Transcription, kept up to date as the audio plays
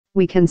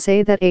"We can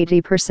say that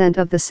 80%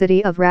 of the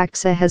city of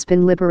Raqqa has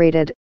been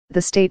liberated,"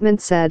 the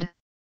statement said.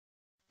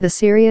 The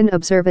Syrian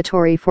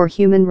Observatory for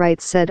Human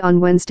Rights said on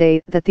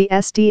Wednesday that the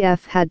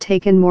SDF had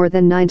taken more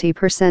than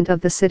 90%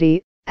 of the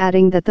city,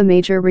 adding that the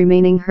major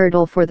remaining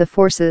hurdle for the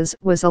forces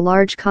was a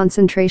large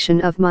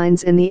concentration of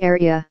mines in the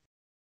area.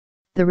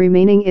 The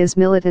remaining IS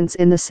militants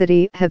in the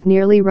city have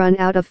nearly run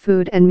out of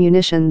food and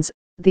munitions,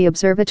 the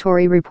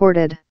observatory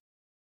reported.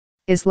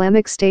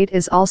 Islamic State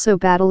is also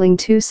battling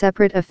two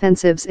separate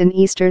offensives in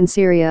eastern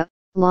Syria,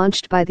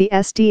 launched by the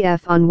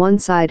SDF on one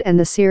side and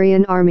the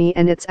Syrian army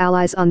and its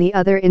allies on the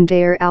other in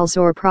Deir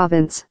al-Zor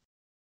province.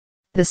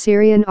 The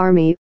Syrian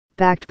army,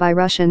 backed by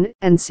Russian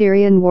and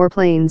Syrian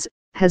warplanes,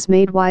 has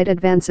made wide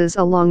advances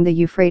along the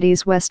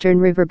Euphrates western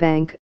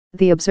riverbank,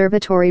 the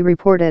observatory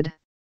reported.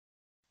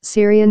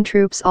 Syrian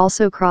troops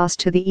also crossed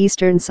to the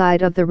eastern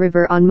side of the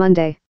river on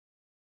Monday.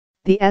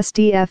 The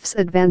SDF's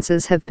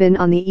advances have been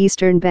on the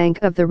eastern bank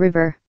of the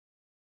river.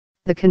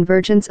 The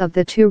convergence of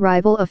the two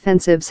rival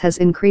offensives has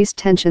increased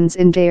tensions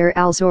in Deir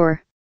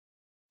al-Zor.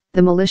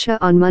 The militia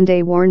on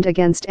Monday warned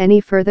against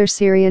any further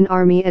Syrian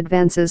army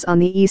advances on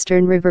the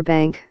eastern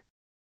riverbank.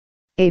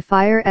 A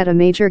fire at a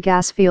major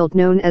gas field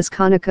known as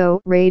Conoco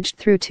raged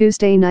through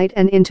Tuesday night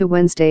and into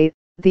Wednesday,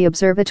 the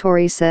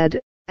observatory said,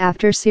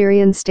 after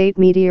Syrian state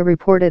media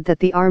reported that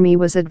the army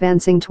was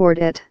advancing toward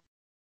it.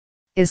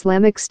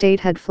 Islamic State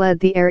had fled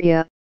the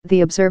area,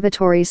 the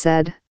observatory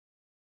said.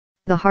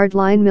 The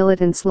hardline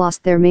militants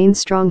lost their main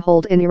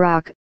stronghold in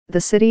Iraq,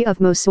 the city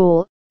of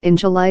Mosul, in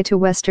July to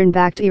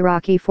Western-backed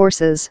Iraqi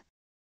forces.